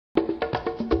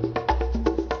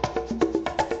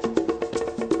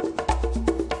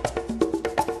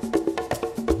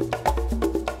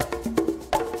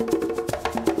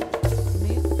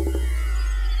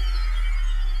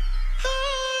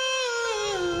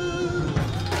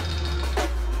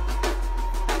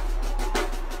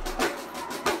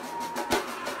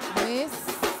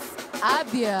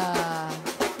Abia.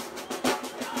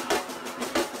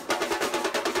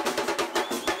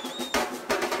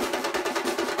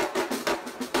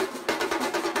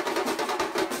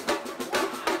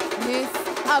 Miss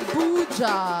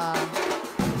Abuja.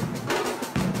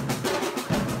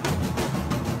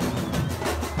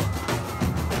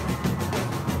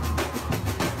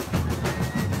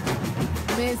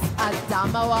 Miss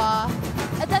Adamawa,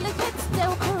 a delicate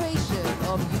decoration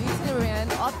of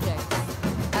utilitarian objects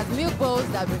as milk bowls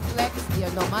that reflects their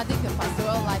nomadic and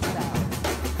pastoral lifestyle.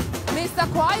 Mr.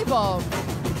 Kwaibom.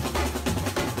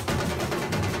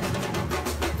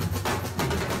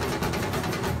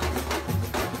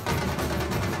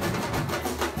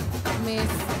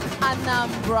 Miss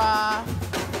Anambra.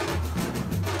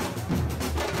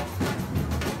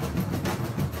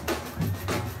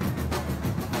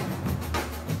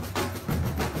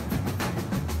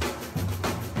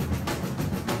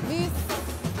 Miss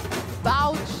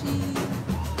Bauchi.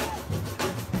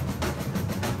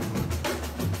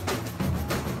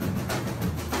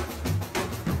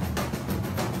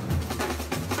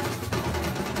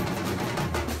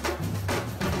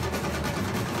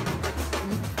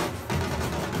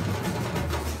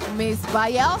 Miss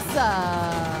Bayelsa.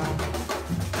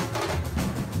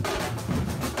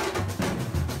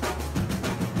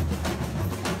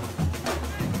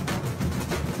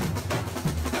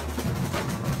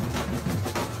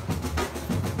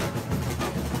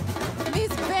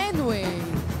 Miss Benue.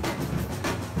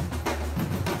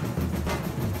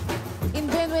 In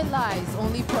Benue lies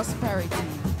only prosperity,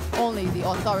 only the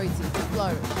authority to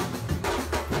flourish.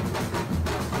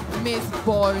 Miss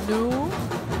Bornu.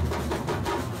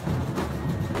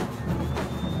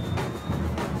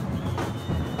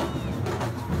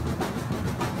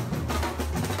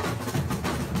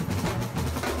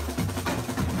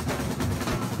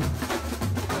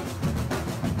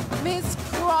 Miss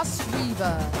Cross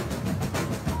River.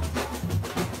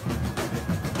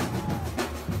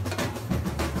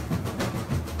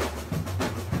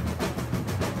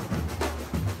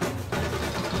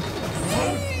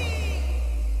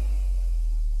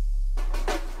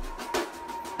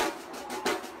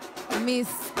 Miss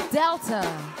Delta.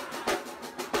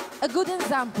 A good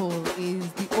example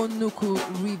is the Onuku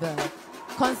River,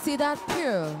 considered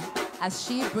pure as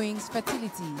she brings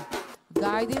fertility,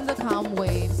 guiding the calm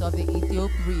waves of the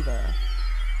Ethiop River.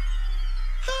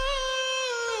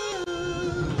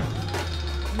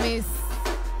 Miss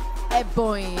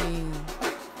Ebony.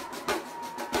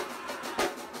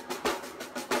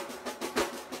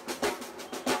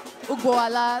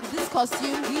 Ugboala, this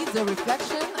costume gives a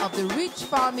reflection of the rich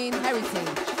farming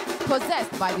heritage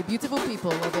possessed by the beautiful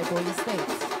people of Ebonyi State.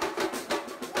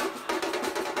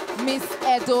 Miss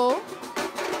Edo.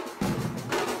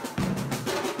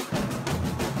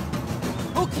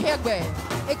 Ukegbe,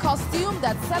 a costume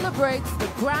that celebrates the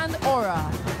grand aura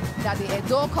that the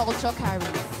Edo culture carries,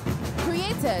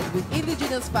 created with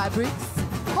indigenous fabrics,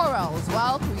 corals,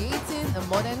 while creating a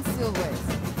modern silhouette.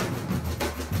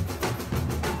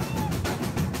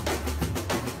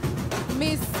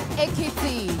 Miss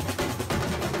Ekiti.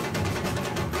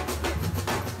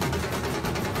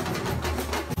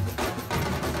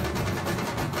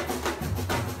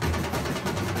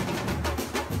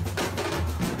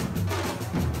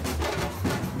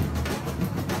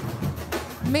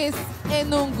 Miss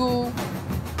Enungu.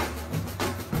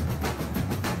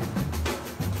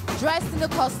 Dressed in a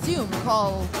costume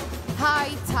called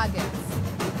High Targets.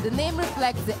 The name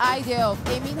reflects the idea of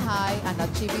aiming high and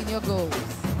achieving your goals.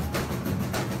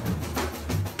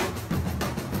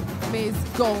 Miss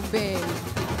Gombe.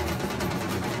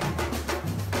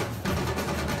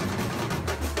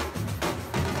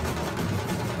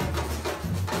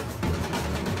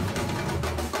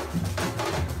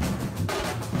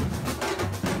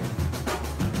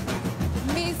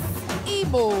 Miss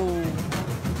Imo.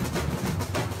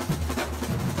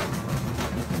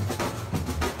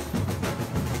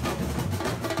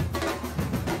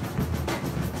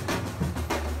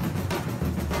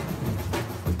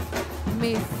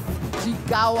 Miss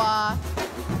Jigawa.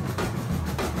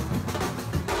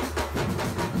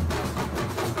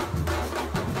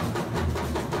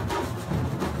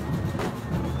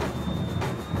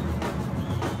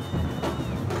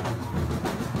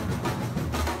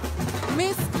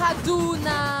 Miss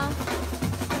Kaduna.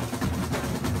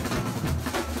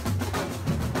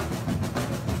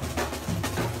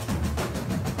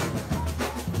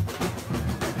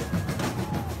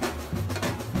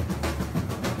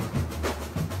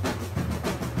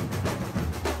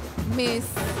 Miss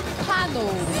Kano.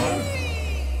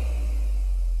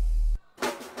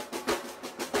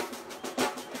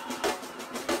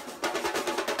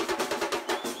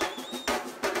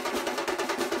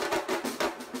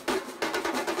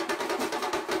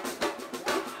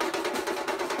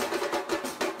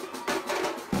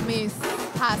 Miss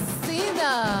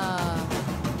Hasina.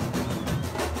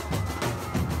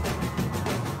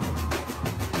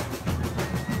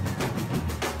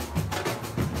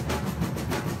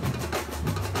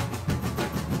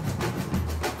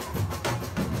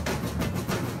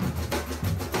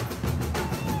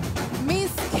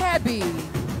 Miss Kirby,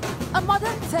 a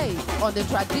modern take on the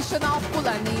traditional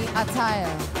Fulani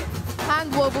attire.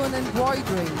 Hand-woven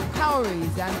embroidery,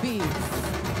 cowries and beads,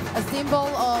 a symbol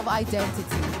of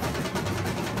identity.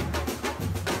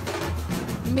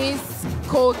 Miss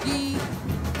Kogi,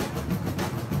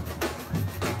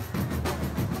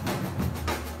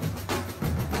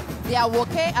 the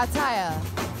Awoke attire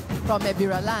from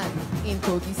Ebira land in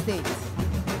Kogi State.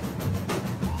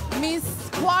 Miss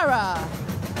Kwara,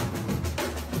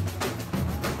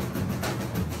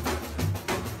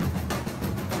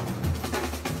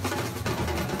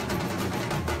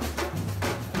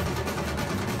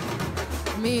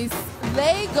 Miss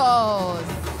Lagos,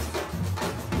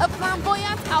 a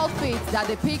flamboyant outfit that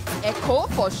depicts Echo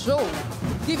for show,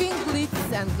 giving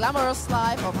glitz and glamorous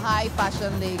life of high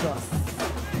fashion Lagos.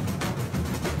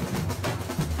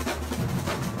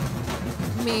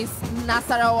 Miss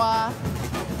Nasarawa,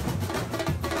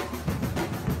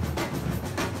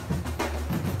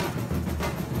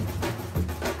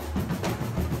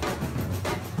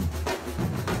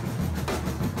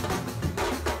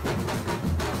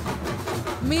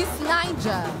 Miss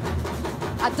Niger,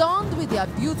 adorned with their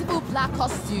beautiful black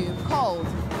costume called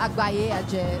Agbaye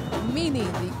Aje,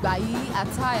 meaning the Igbayi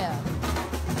attire.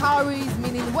 Cowries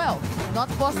meaning wealth, not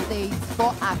for states,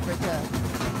 for Africa.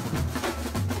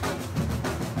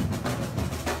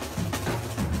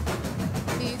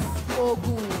 Miss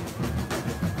Ogun.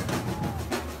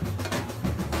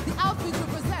 The outfit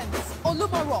represents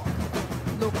Oluma Rock,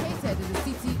 located in the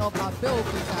city of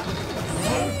Abeokuta.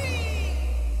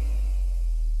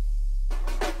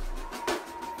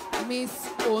 Miss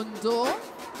Ondo,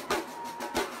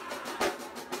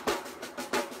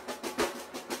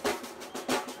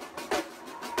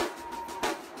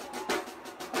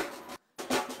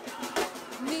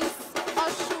 Miss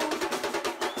Oshun,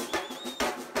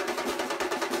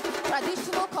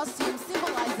 traditional costume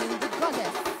symbolizing the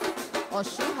goddess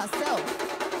Oshun herself,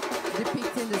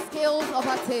 depicting the scales of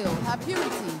her tail, her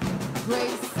purity,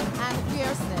 grace, and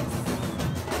fierceness.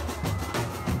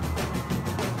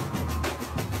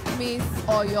 Miss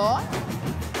Oyo,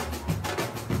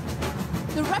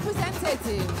 the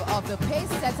representative of the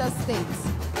pace-setter state,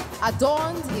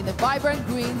 adorned in a vibrant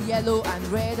green, yellow, and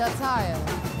red attire,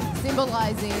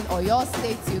 symbolizing Oyo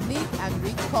State's unique and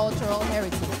rich cultural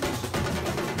heritage.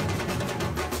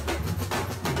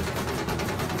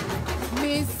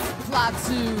 Miss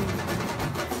Plateau,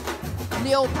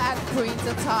 leopard print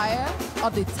attire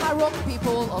of the Tarok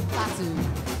people of Plateau,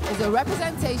 is a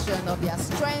representation of their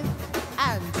strength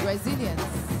and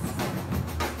resilience.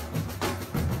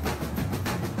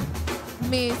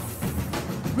 Miss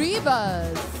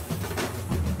Rivers,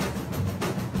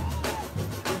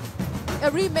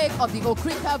 a remake of the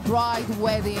Okrika bride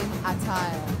wedding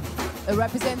attire, a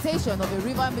representation of a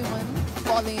river woman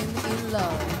falling in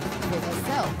love with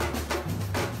herself.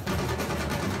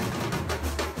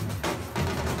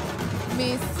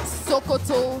 Miss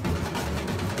Sokoto,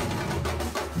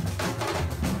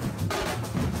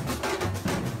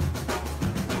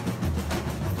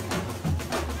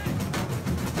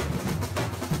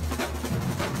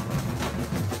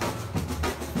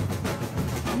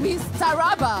 Miss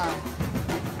Taraba,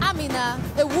 Amina,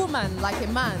 a woman like a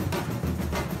man.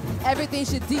 Everything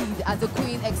she did as a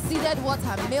queen exceeded what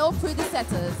her male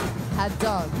predecessors had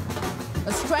done.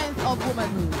 A strength of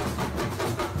womanhood.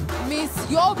 Miss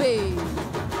Yobe,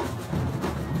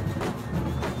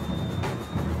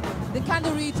 the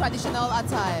Kanduri traditional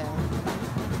attire.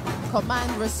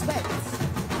 Command respect.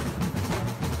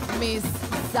 Miss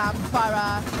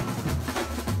Zamfara,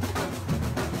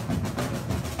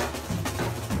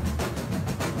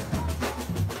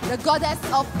 the goddess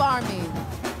of farming.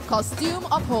 Costume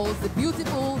upholds the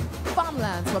beautiful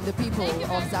farmlands from the people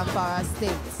of Zamfara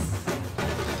State.